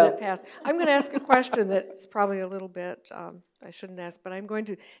glad that it passed. I'm going to ask a question that's probably a little bit, I shouldn't ask, but I'm going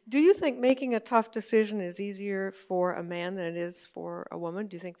to. Do you think making a tough decision is easier for a man than it is for a woman?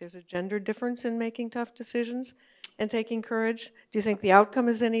 Do you think there's a gender difference in making tough decisions and taking courage? Do you think the outcome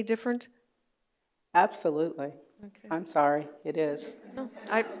is any different? Absolutely. Okay. I'm sorry, it is. No,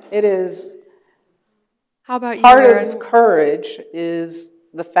 it is. How about you, Part Aaron? of courage is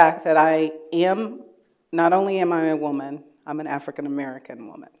the fact that not only am I a woman, I'm an African-American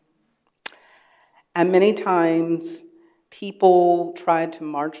woman. And many times people try to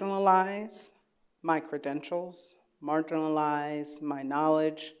marginalize my credentials, marginalize my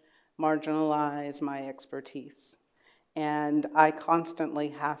knowledge, marginalize my expertise. And I constantly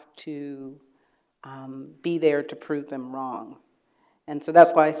have to be there to prove them wrong. And so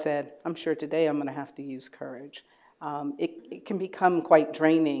that's why I said, I'm sure today I'm going to have to use courage. It can become quite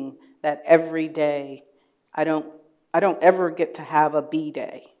draining that every day I don't ever get to have a B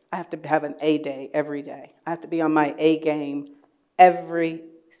day. I have to have an A day every day. I have to be on my A game every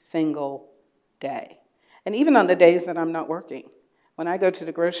single day. And even on the days that I'm not working. when I go to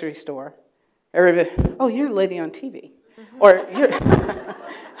the grocery store, everybody, oh, you're the lady on TV. Or you're,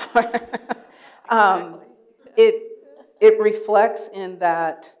 it reflects in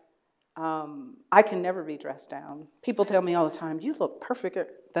that I can never be dressed down. People tell me all the time, you look perfect.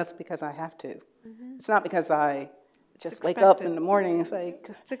 That's because I have to. It's not because I just wake up in the morning and say,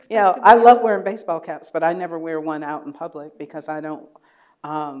 I love wearing baseball caps, but I never wear one out in public because I don't,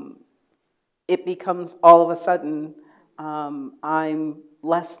 it becomes all of a sudden, I'm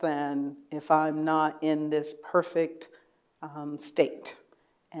less than if I'm not in this perfect state.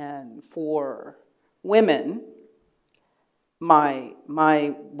 And for women,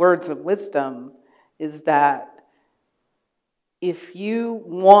 my words of wisdom is that if you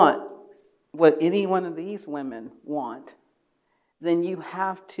want what any one of these women want, then you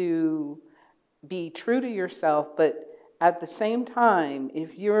have to be true to yourself, but at the same time,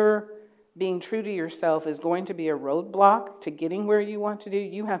 if you're being true to yourself is going to be a roadblock to getting where you want to do,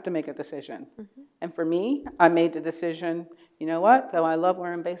 you have to make a decision. And for me, I made the decision, you know what, though I love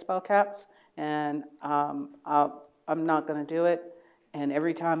wearing baseball caps, and I'm not going to do it. And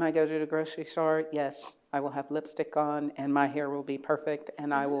every time I go to the grocery store, yes, I will have lipstick on, and my hair will be perfect,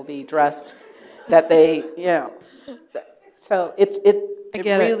 and I will be dressed that they, you know. So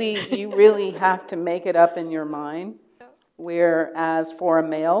you really have to make it up in your mind. Whereas for a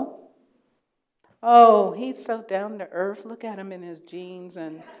male, oh, he's so down to earth. Look at him in his jeans,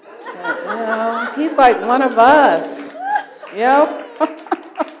 and you know, he's like one of us. You know?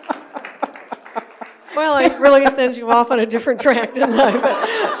 Well, I really send you off on a different track, didn't I?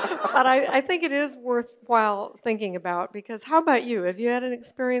 But I think it is worthwhile thinking about, because how about you? Have you had an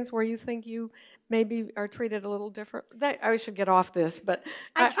experience where you think you maybe are treated a little different? I should get off this, but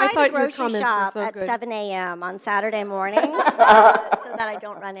I thought your comments were so good. I try to grocery shop at 7 a.m. on Saturday mornings so that I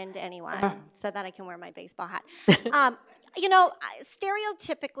don't run into anyone, so that I can wear my baseball hat. You know,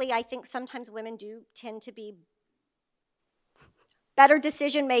 stereotypically, I think sometimes women do tend to be better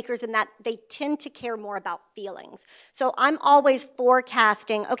decision makers in that they tend to care more about feelings. So I'm always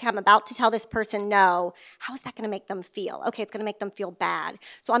forecasting, okay, I'm about to tell this person no. How is that going to make them feel? Okay, it's going to make them feel bad.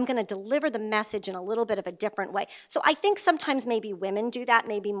 So I'm going to deliver the message in a little bit of a different way. So I think sometimes maybe women do that,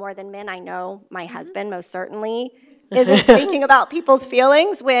 maybe more than men. I know my husband most certainly isn't thinking about people's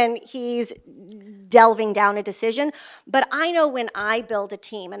feelings when he's delving down a decision. But I know when I build a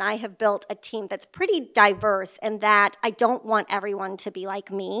team, and I have built a team that's pretty diverse, and that I don't want everyone to be like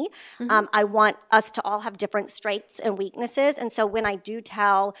me. I want us to all have different strengths and weaknesses. And so when I do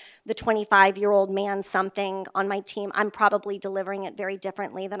tell the 25-year-old man something on my team, I'm probably delivering it very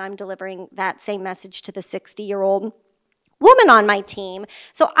differently than I'm delivering that same message to the 60-year-old woman on my team.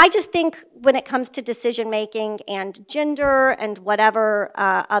 So I just think when it comes to decision making and gender and whatever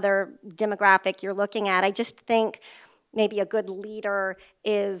other demographic you're looking at, I just think maybe a good leader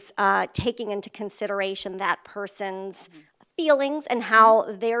is taking into consideration that person's feelings and how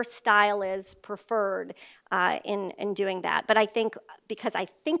their style is preferred in doing that. But I think because I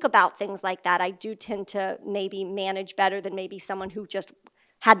think about things like that, I do tend to maybe manage better than maybe someone who just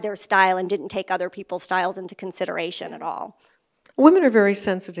had their style and didn't take other people's styles into consideration at all. Women are very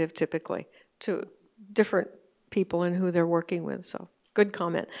sensitive typically to different people and who they're working with, so good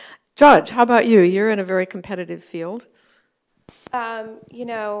comment. Judge, how about you? You're in a very competitive field. You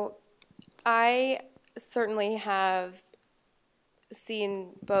know, I certainly have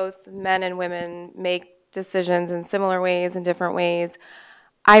seen both men and women make decisions in similar ways and different ways.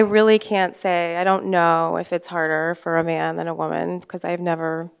 I really can't say. I don't know if it's harder for a man than a woman, because I've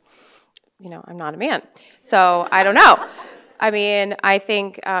never, you know, I'm not a man. So I don't know. I mean, I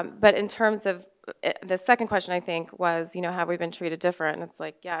think, but in terms of the second question, I think, was, you know, have we been treated different? And it's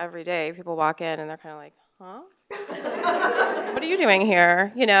like, yeah, every day people walk in and they're kind of like, huh? What are you doing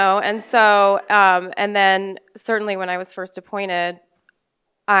here? You know, and so, and then certainly when I was first appointed,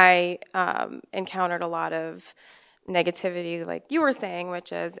 I encountered a lot of negativity, like you were saying,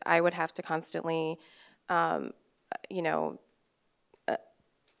 which is I would have to constantly, you know,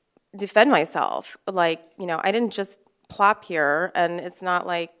 defend myself. Like, you know, I didn't just plop here, and it's not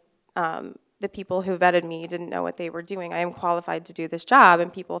like the people who vetted me didn't know what they were doing. I am qualified to do this job,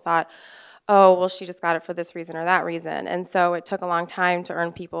 and people thought, oh, well, she just got it for this reason or that reason. And so it took a long time to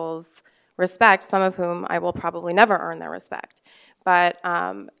earn people's respect, some of whom I will probably never earn their respect. But,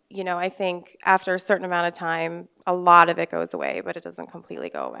 you know, I think after a certain amount of time, a lot of it goes away, but it doesn't completely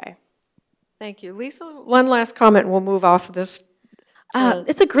go away. Thank you. Lisa, one last comment, and we'll move off of this.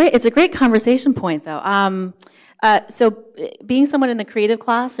 It's a great conversation point, though. So being someone in the creative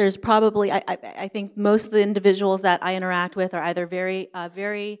class, there's probably, I think most of the individuals that I interact with are either very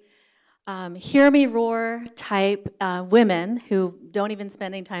hear me roar type women who don't even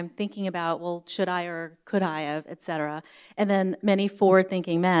spend any time thinking about, well, should I or could I have, et cetera. And then many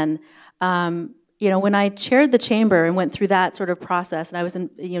forward-thinking men. When I chaired the chamber and went through that sort of process, and I was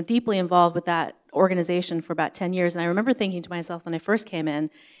deeply involved with that organization for about 10 years, and I remember thinking to myself when I first came in,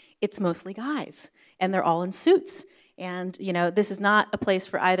 it's mostly guys, and they're all in suits. And, this is not a place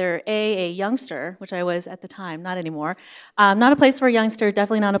for either a youngster, which I was at the time, not anymore, not a place for a youngster,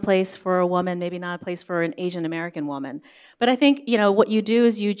 definitely not a place for a woman, maybe not a place for an Asian American woman. But I think, what you do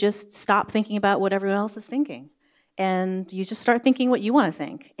is you just stop thinking about what everyone else is thinking. And you just start thinking what you want to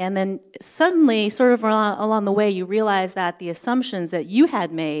think. And then suddenly, sort of along the way, you realize that the assumptions that you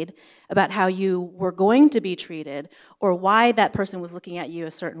had made about how you were going to be treated or why that person was looking at you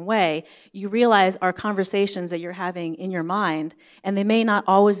a certain way, you realize are conversations that you're having in your mind, and they may not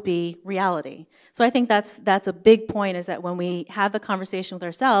always be reality. So I think that's a big point, is that when we have the conversation with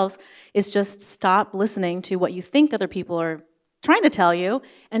ourselves, is just stop listening to what you think other people are trying to tell you,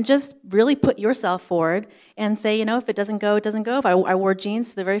 and just really put yourself forward and say, if it doesn't go, it doesn't go. If I wore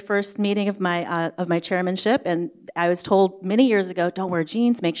jeans to the very first meeting of my chairmanship, and I was told many years ago, don't wear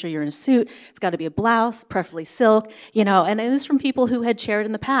jeans, make sure you're in a suit, it's got to be a blouse, preferably silk, and it was from people who had chaired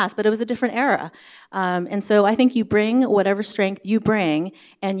in the past, but it was a different era. And so I think you bring whatever strength you bring,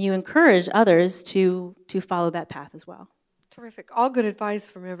 and you encourage others to follow that path as well. Terrific. All good advice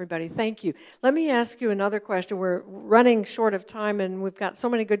from everybody. Thank you. Let me ask you another question. We're running short of time, and we've got so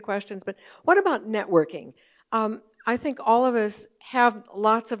many good questions, but what about networking? I think all of us have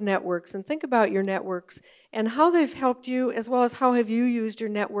lots of networks, and think about your networks and how they've helped you, as well as how have you used your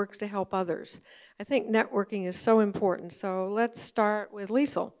networks to help others. I think networking is so important. So let's start with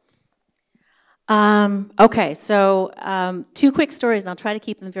Liesl. Okay, so 2 quick stories, and I'll try to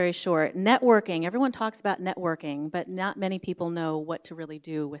keep them very short. Networking. Everyone talks about networking, but not many people know what to really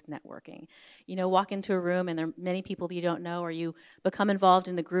do with networking. Walk into a room, and there are many people that you don't know, or you become involved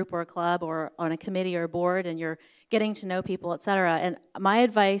in the group or a club or on a committee or a board, and you're getting to know people, et cetera. And my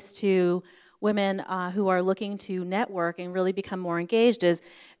advice to women who are looking to network and really become more engaged is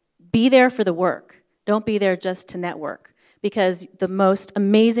be there for the work. Don't be there just to network. Because the most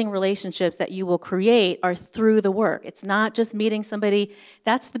amazing relationships that you will create are through the work. It's not just meeting somebody.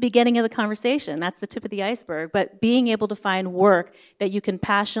 That's the beginning of the conversation. That's the tip of the iceberg. But being able to find work that you can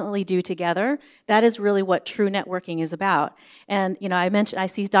passionately do together, that is really what true networking is about. And, I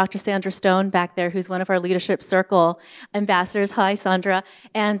see Dr. Sandra Stone back there, who's one of our Leadership Circle ambassadors. Hi, Sandra.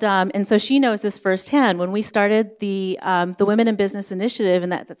 And so she knows this firsthand. When we started the Women in Business Initiative,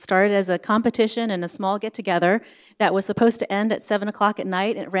 and that started as a competition and a small get-together that was supposed to end at 7 o'clock at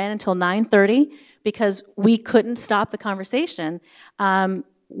night, and it ran until 9:30 because we couldn't stop the conversation.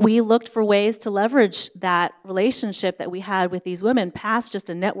 We looked for ways to leverage that relationship that we had with these women past just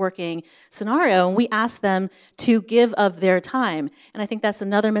a networking scenario, and we asked them to give of their time. And I think that's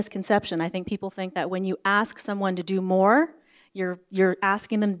another misconception. I think people think that when you ask someone to do more, you're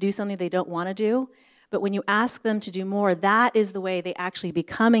asking them to do something they don't want to do. But when you ask them to do more, that is the way they actually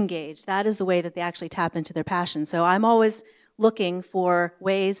become engaged. That is the way that they actually tap into their passion. So I'm always looking for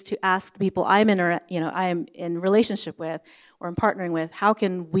ways to ask the people I am in relationship with or I'm partnering with, how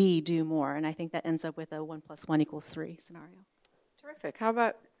can we do more? And I think that ends up with a 1 + 1 = 3 scenario. Terrific. How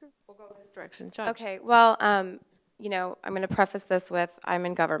about, we'll go this direction. Judge. Okay, well, I'm going to preface this with I'm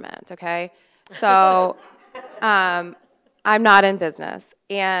in government, okay? So I'm not in business.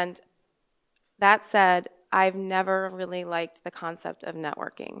 And that said, I've never really liked the concept of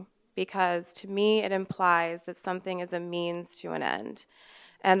networking because to me it implies that something is a means to an end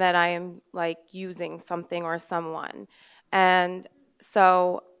and that I am using something or someone. And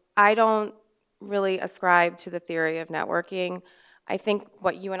so I don't really ascribe to the theory of networking. I think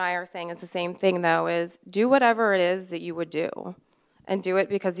what you and I are saying is the same thing though, is do whatever it is that you would do and do it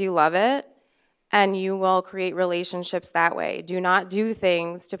because you love it. And you will create relationships that way. Do not do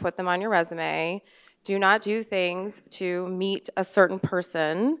things to put them on your resume. Do not do things to meet a certain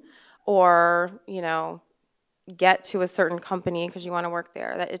person or, get to a certain company because you want to work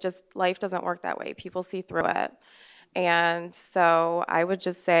there. Life doesn't work that way. People see through it. And so I would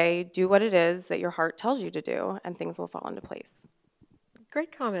just say, do what it is that your heart tells you to do, and things will fall into place.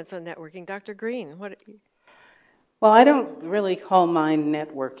 Great comments on networking. Dr. Green, Well, I don't really call mine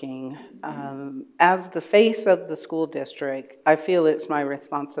networking. As the face of the school district, I feel it's my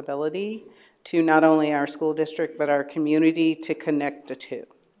responsibility to not only our school district, but our community to connect the two.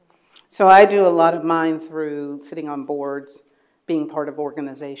 So I do a lot of mine through sitting on boards, being part of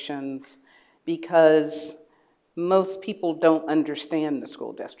organizations, because most people don't understand the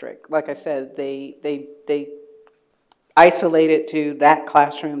school district. Like I said, they isolated to that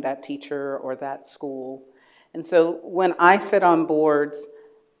classroom, that teacher, or that school. And so when I sit on boards,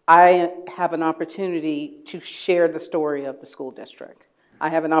 I have an opportunity to share the story of the school district. I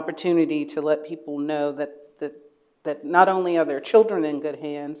have an opportunity to let people know that not only are their children in good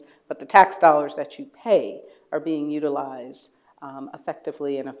hands, but the tax dollars that you pay are being utilized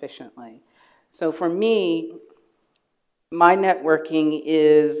effectively and efficiently. So for me, my networking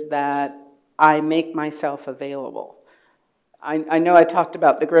is that I make myself available. I know I talked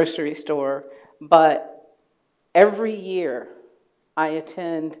about the grocery store, but every year I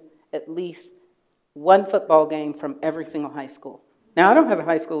attend at least one football game from every single high school. Now, I don't have a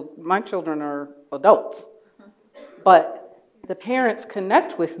high school. My children are adults. But the parents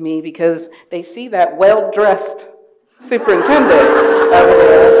connect with me because they see that well-dressed superintendent over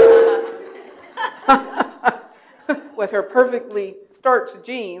there with her perfectly starched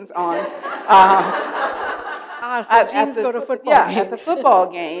jeans on. So jeans go to football games. Yeah, at the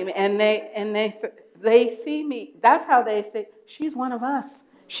football game, and they see me. That's how they say, she's one of us.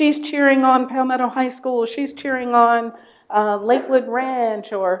 She's cheering on Palmetto High School. She's cheering on Lakewood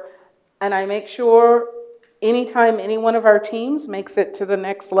Ranch, and I make sure anytime any one of our teams makes it to the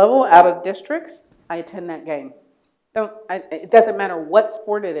next level out of districts, I attend that game. It doesn't matter what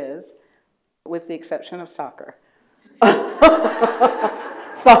sport it is, with the exception of soccer.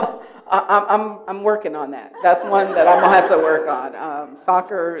 So I'm working on that. That's one that I'm gonna have to work on.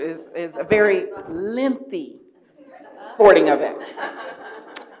 Soccer is a very lengthy sporting event.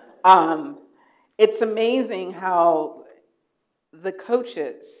 It's amazing how the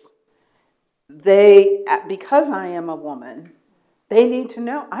coaches, because I am a woman, they need to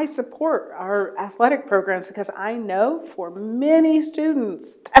know I support our athletic programs because I know for many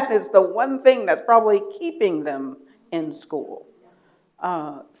students that is the one thing that's probably keeping them in school.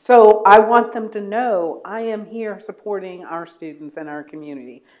 So I want them to know I am here supporting our students and our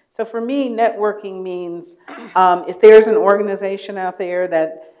community. So for me, networking means if there's an organization out there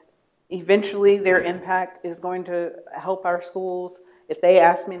that eventually their impact is going to help our schools, if they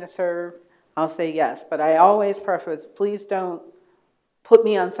ask me to serve, I'll say yes. But I always preface, please don't put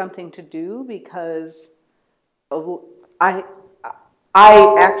me on something to do because I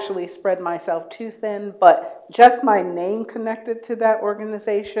actually spread myself too thin, but just my name connected to that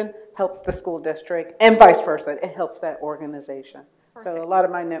organization helps the school district, and vice versa. It helps that organization. Perfect. So a lot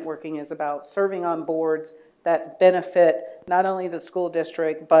of my networking is about serving on boards that benefit not only the school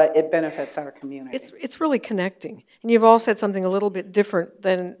district, but it benefits our community. It's really connecting. And you've all said something a little bit different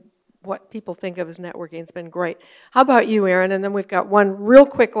than what people think of as networking. It's been great. How about you, Erin? And then we've got one real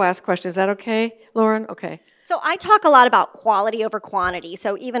quick last question. Is that okay, Lauren? Okay. So I talk a lot about quality over quantity.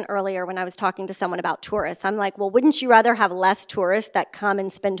 So even earlier when I was talking to someone about tourists, I'm like, well, wouldn't you rather have less tourists that come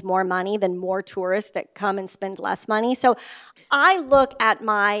and spend more money than more tourists that come and spend less money? So I look at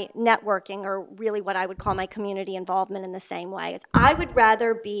my networking, or really what I would call my community involvement, in the same way. As I would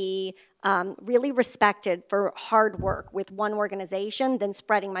rather be really respected for hard work with one organization than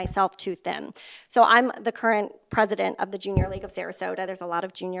spreading myself too thin. So I'm the current president of the Junior League of Sarasota. There's a lot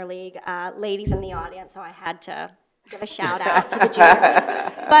of Junior League ladies in the audience, so I had to give a shout out to the Junior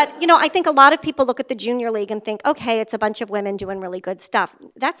League. But, you know, I think a lot of people look at the Junior League and think, okay, it's a bunch of women doing really good stuff.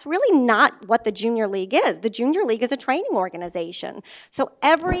 That's really not what the Junior League is. The Junior League is a training organization. So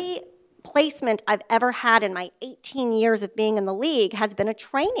every placement I've ever had in my 18 years of being in the league has been a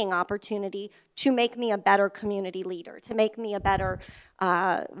training opportunity to make me a better community leader, to make me a better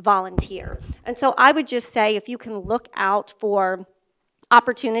volunteer. And so I would just say, if you can look out for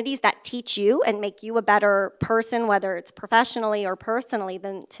opportunities that teach you and make you a better person, whether it's professionally or personally,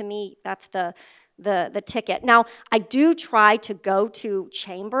 then to me, that's the ticket. Now, I do try to go to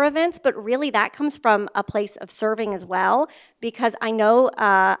chamber events, but really that comes from a place of serving as well, because I know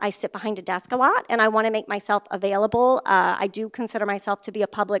I sit behind a desk a lot and I want to make myself available. I do consider myself to be a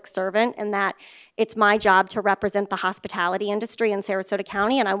public servant, in that it's my job to represent the hospitality industry in Sarasota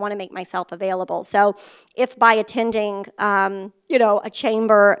County, and I want to make myself available. So if by attending a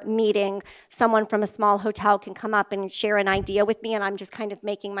chamber meeting, someone from a small hotel can come up and share an idea with me, and I'm just kind of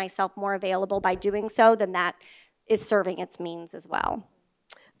making myself more available by doing so, then that is serving its means as well.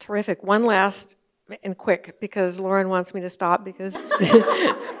 Terrific. One last and quick, because Lauren wants me to stop,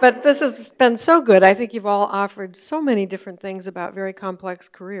 but this has been so good. I think you've all offered so many different things about very complex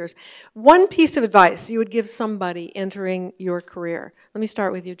careers. One piece of advice you would give somebody entering your career. Let me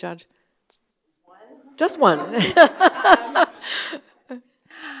start with you, Judge. Just one.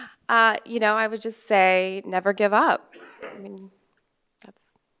 I would just say never give up. I mean,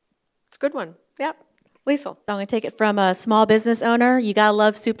 it's a good one. Yep. Liesl. So I'm going to take it from a small business owner. You got to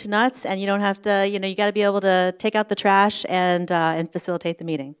love soup to nuts, and you don't have to, you got to be able to take out the trash and facilitate the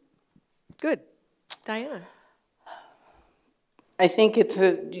meeting. Good. Diana. I think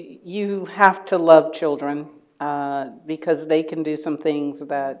you have to love children because they can do some things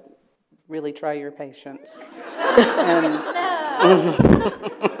that really try your patience.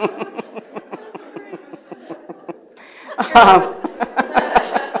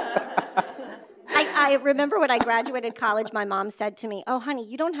 I remember when I graduated college, my mom said to me, "Oh, honey,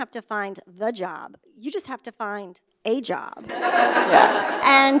 you don't have to find the job. You just have to find a job." Yeah.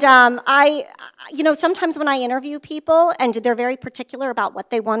 And sometimes when I interview people and they're very particular about what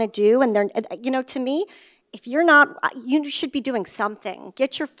they want to do, and they're, to me, if you're not, you should be doing something.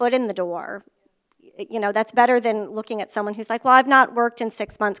 Get your foot in the door. That's better than looking at someone who's like, well, I've not worked in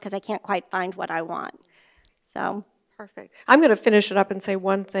 6 months because I can't quite find what I want. So. Perfect. I'm going to finish it up and say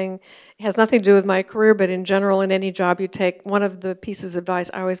one thing. It has nothing to do with my career, but in general, in any job you take, one of the pieces of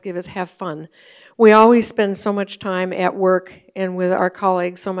advice I always give is have fun. We always spend so much time at work and with our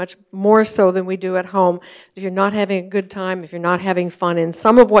colleagues, so much more so than we do at home. If you're not having a good time, if you're not having fun in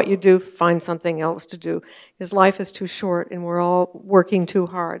some of what you do, find something else to do. Because life is too short and we're all working too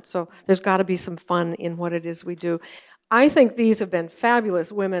hard. So there's got to be some fun in what it is we do. I think these have been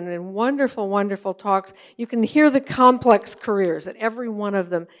fabulous women and wonderful, wonderful talks. You can hear the complex careers that every one of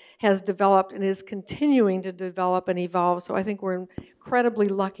them has developed and is continuing to develop and evolve. So I think we're incredibly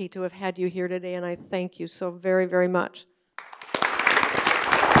lucky to have had you here today, and I thank you so very, very much.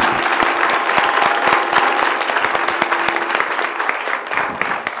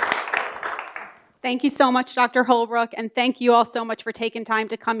 Thank you so much, Dr. Holbrook, and thank you all so much for taking time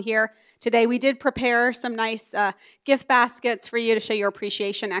to come here today. We did prepare some nice gift baskets for you to show your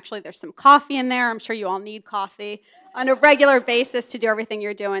appreciation. Actually, there's some coffee in there. I'm sure you all need coffee on a regular basis to do everything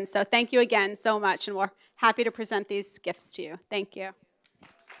you're doing. So thank you again so much, and we're happy to present these gifts to you. Thank you.